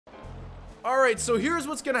All right, so here's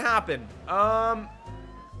what's gonna happen.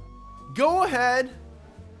 Go ahead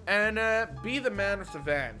and be the man with the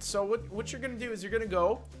van. So what you're gonna do is you're gonna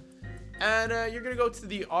go and you're gonna go to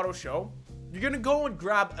the auto show. You're gonna go and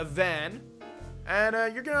grab a van, and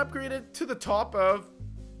you're gonna upgrade it to the top of.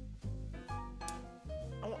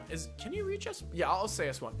 Can you reach us? Yeah, I'll say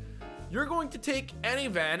S1. You're going to take any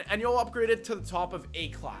van and you'll upgrade it to the top of A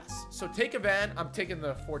class. So take a van. I'm taking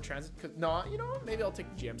the Ford Transit. No, you know what? Maybe I'll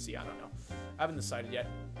take the GMC. I don't know. I haven't decided yet.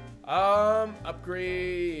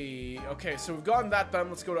 Upgrade. Okay, so we've gotten that done.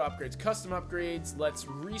 Let's go to upgrades. Custom upgrades. Let's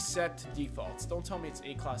reset to defaults. Don't tell me it's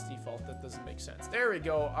A class default. That doesn't make sense. There we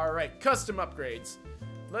go. All right, custom upgrades.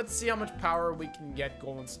 Let's see how much power we can get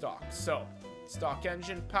going stock. So, stock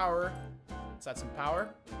engine power. Let's add some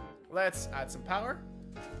power. Let's add some power.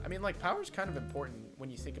 I mean, like, power is kind of important when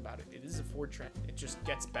you think about it. It is a Ford Trent. It just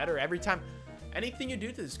gets better every time. Anything you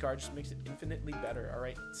do to this car just makes it infinitely better. All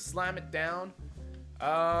right, slam it down.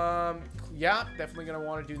 Yeah, definitely gonna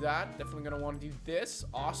want to do that. Definitely gonna want to do this.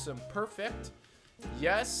 Awesome, perfect.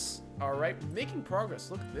 Yes. All right, making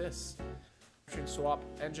progress. Look at this. Train swap,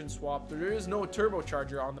 engine swap. There is no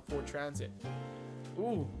turbocharger on the Ford Transit.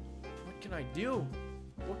 Ooh, what can I do?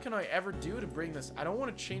 What can I ever do to bring this? I don't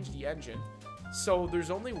want to change the engine. So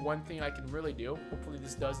there's only one thing I can really do. Hopefully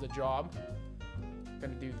this does the job. I'm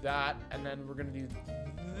gonna do that, and then we're gonna do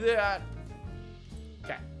that.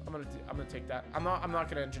 Okay, I'm gonna take that. I'm not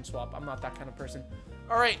gonna engine swap. I'm not that kind of person.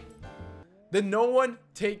 All right. Then no one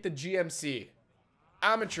take the GMC.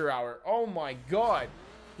 Amateur hour. Oh my god.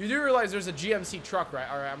 You do realize there's a GMC truck, right?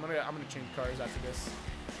 All right, I'm gonna change cars after this.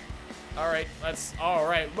 All right, all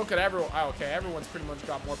right, look at everyone. Oh, okay, everyone's pretty much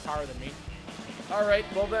got more power than me. All right,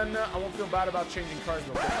 well then, I won't feel bad about changing cars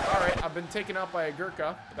real quick. All right, I've been taken out by a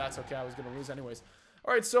Gurkha, but that's okay. I was going to lose anyways.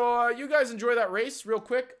 All right, so you guys enjoy that race real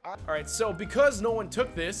quick. All right, so because no one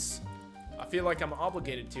took this, I feel like I'm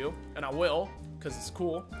obligated to, and I will, because it's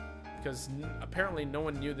cool. Because apparently no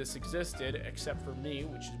one knew this existed except for me,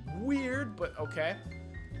 which is weird, but okay.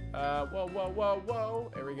 Whoa, whoa, whoa,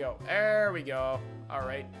 whoa. There we go. There we go. All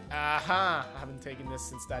right. Aha. I haven't taken this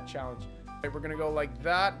since that challenge. All right, we're going to go like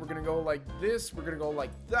that. We're going to go like this. We're going to go like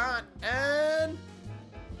that. And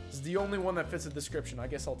this is the only one that fits the description. I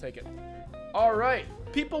guess I'll take it. All right.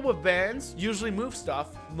 People with vans usually move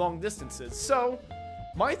stuff long distances. So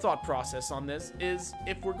my thought process on this is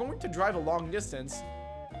if we're going to drive a long distance,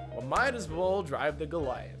 well, might as well drive the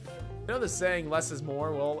Goliath. You know the saying, less is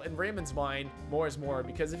more? Well, in Raymond's mind, more is more.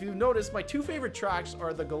 Because if you've noticed, my two favorite tracks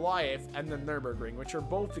are the Goliath and the Nürburgring, which are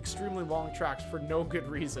both extremely long tracks for no good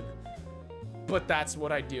reason. But that's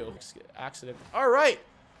what I do. Accident. All right.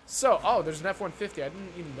 So, oh, there's an F-150. I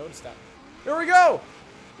didn't even notice that. Here we go.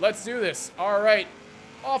 Let's do this. All right.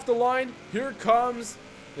 Off the line. Here comes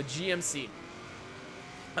the GMC.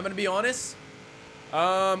 I'm going to be honest.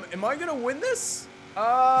 Am I going to win this?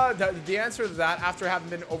 The answer to that, after having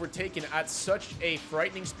been overtaken at such a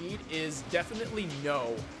frightening speed, is definitely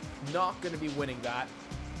no. Not going to be winning that.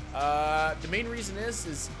 The main reason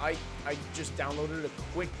is I just downloaded a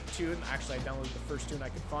quick tune. Actually, I downloaded the first tune I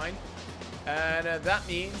could find. And that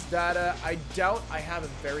means that I doubt I have a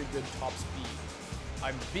very good top speed.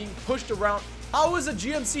 I'm being pushed around. How is a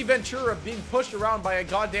GMC Ventura being pushed around by a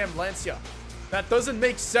goddamn Lancia? That doesn't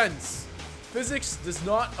make sense. Physics does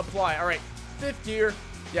not apply. All right. Fifth gear.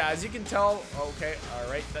 Yeah, as you can tell. Okay, all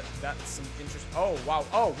right. That's some interest. Oh, wow.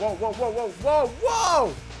 Oh, whoa, whoa, whoa, whoa, whoa,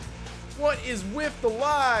 whoa! What is with the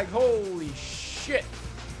lag? Holy shit.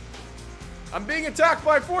 I'm being attacked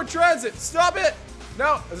by Ford Transit. Stop it!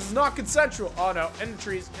 No, this is not consensual. Oh, no. In the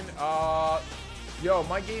trees. Yo,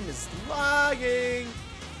 my game is lagging.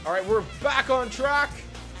 All right, we're back on track.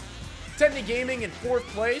 Tendy Gaming in 4th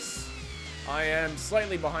place. I am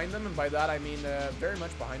slightly behind them, and by that I mean very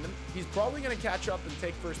much behind them. He's probably going to catch up and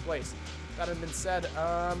take 1st place. That having been said,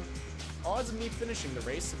 odds of me finishing the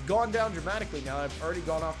race have gone down dramatically now. I've already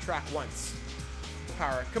gone off track once.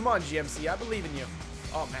 Power. Come on, GMC. I believe in you.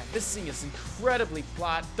 Oh, man. This thing is incredibly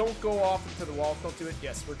flat. Don't go off into the wall. Don't do it.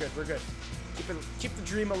 Yes, we're good. We're good. Keep the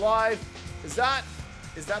dream alive. Is that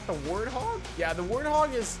the Warthog? Yeah, the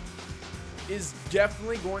Warthog is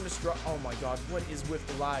definitely going to struggle. Oh my god, what is with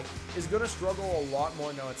the lag? Is going to struggle a lot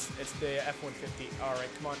more. No, it's the F-150. All right,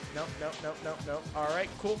 come on. No, no, no, no, no. All right,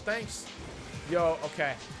 cool, thanks. Yo,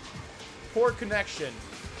 okay. Poor connection.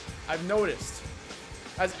 I've noticed.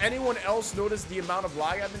 Has anyone else noticed the amount of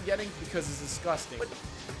lag I've been getting? Because it's disgusting. But,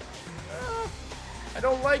 I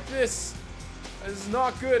don't like this. This is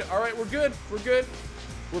not good. All right, we're good. We're good.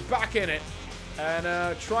 We're back in it.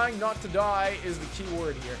 And trying not to die is the key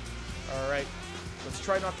word here. All right, let's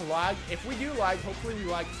try not to lag. If we do lag, hopefully we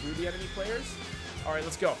lag through the enemy players. All right,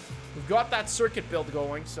 let's go. We've got that circuit build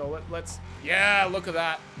going, so let's. Yeah, look at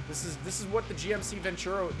that. This is what the GMC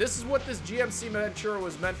Ventura. This is what this GMC Ventura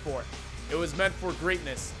was meant for. It was meant for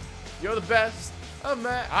greatness. You're the best. Oh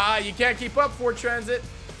man. Ah, you can't keep up, Ford Transit.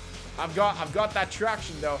 I've got that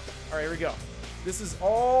traction though. All right, here we go. This is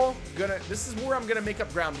where I'm gonna make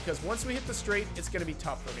up ground, because once we hit the straight, it's gonna be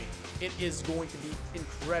tough for me. It is going to be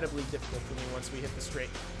incredibly difficult for me once we hit the straight.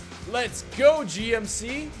 Let's go,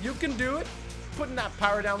 GMC. You can do it. Putting that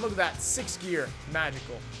power down. Look at that. 6th gear.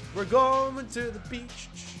 Magical. We're going to the beach.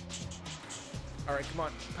 All right, come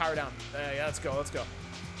on. Power down. Yeah, let's go. Let's go.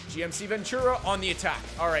 GMC Ventura on the attack.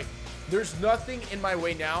 All right. There's nothing in my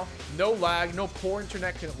way now. No lag. No poor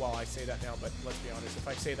internet. Well, I say that now, but let's be honest. If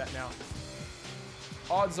I say that now,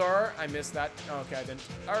 odds are I missed that. Okay, I didn't.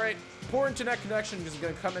 All right. Poor internet connection is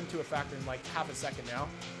going to come into a factor in like half a second now.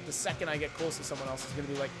 The second I get close to someone else is going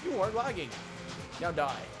to be like, you are lagging. Now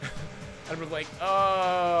die. And we're like,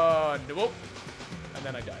 nope. And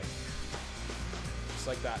then I died. Just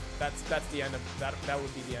like that. That's the end of that. That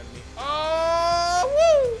would be the end of me.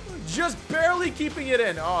 Oh, woo! Just barely keeping it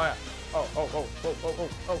in. Oh yeah. Oh.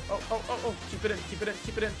 Keep it in. Keep it in.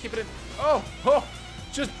 Keep it in. Keep it in. Oh.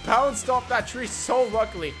 Just bounced off that tree so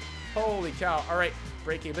luckily. Holy cow. All right.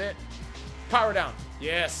 Braking a bit. Power down.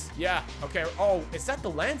 Yes. Yeah. Okay. Oh, is that the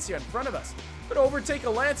Lancia in front of us? But overtake a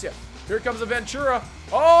Lancia. Here comes a Ventura.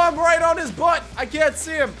 Oh, I'm right on his butt. I can't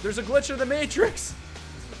see him. There's a glitch in the Matrix.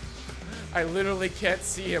 I literally can't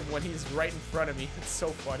see him when he's right in front of me. It's so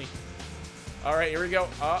funny. All right, here we go.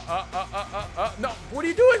 No, what are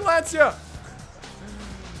you doing, Lancia?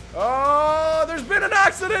 Oh, there's been an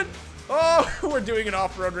accident. Oh, we're doing an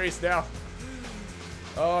off-road race now.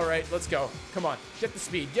 All right, let's go. Come on, get the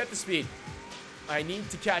speed, get the speed. I need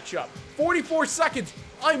to catch up. 44 seconds.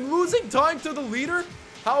 I'm losing time to the leader.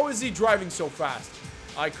 How is he driving so fast?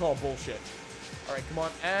 I call bullshit. All right, come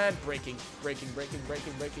on. And braking. And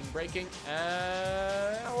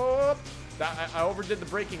oh, I overdid the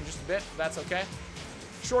braking just a bit. That's okay.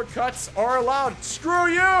 Shortcuts are allowed. Screw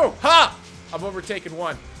you! Ha! I've overtaken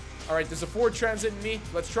one. All right, there's a Ford Transit in me.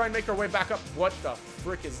 Let's try and make our way back up. What the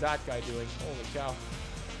frick is that guy doing? Holy cow.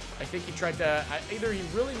 I think he tried to... either he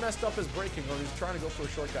really messed up his braking or he's trying to go for a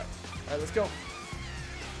shortcut. All right, let's go.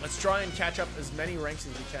 Let's try and catch up as many ranks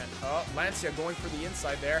as we can. Oh, Lancia going for the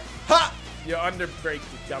inside there. Ha! You underbraked,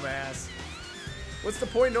 you dumbass. What's the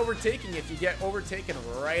point in overtaking if you get overtaken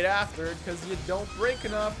right after because you don't brake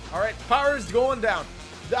enough? All right, power's going down.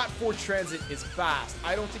 That Ford Transit is fast.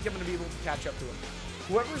 I don't think I'm going to be able to catch up to him.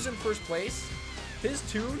 Whoever's in first place, his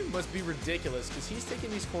tune must be ridiculous because he's taking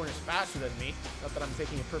these corners faster than me. Not that I'm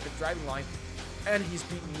taking a perfect driving line. And he's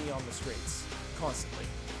beating me on the straights constantly.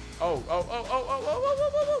 Oh,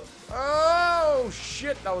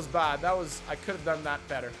 shit, that was bad. I could have done that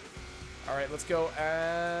better. All right, let's go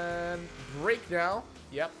and brake now.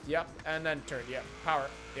 Yep, and then turn. Yep, power.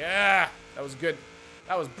 Yeah, that was good.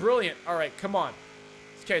 That was brilliant. All right, come on.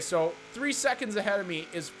 Okay, so 3 seconds ahead of me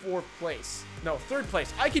is 4th place. No, 3rd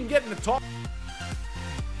place. I can get in the top.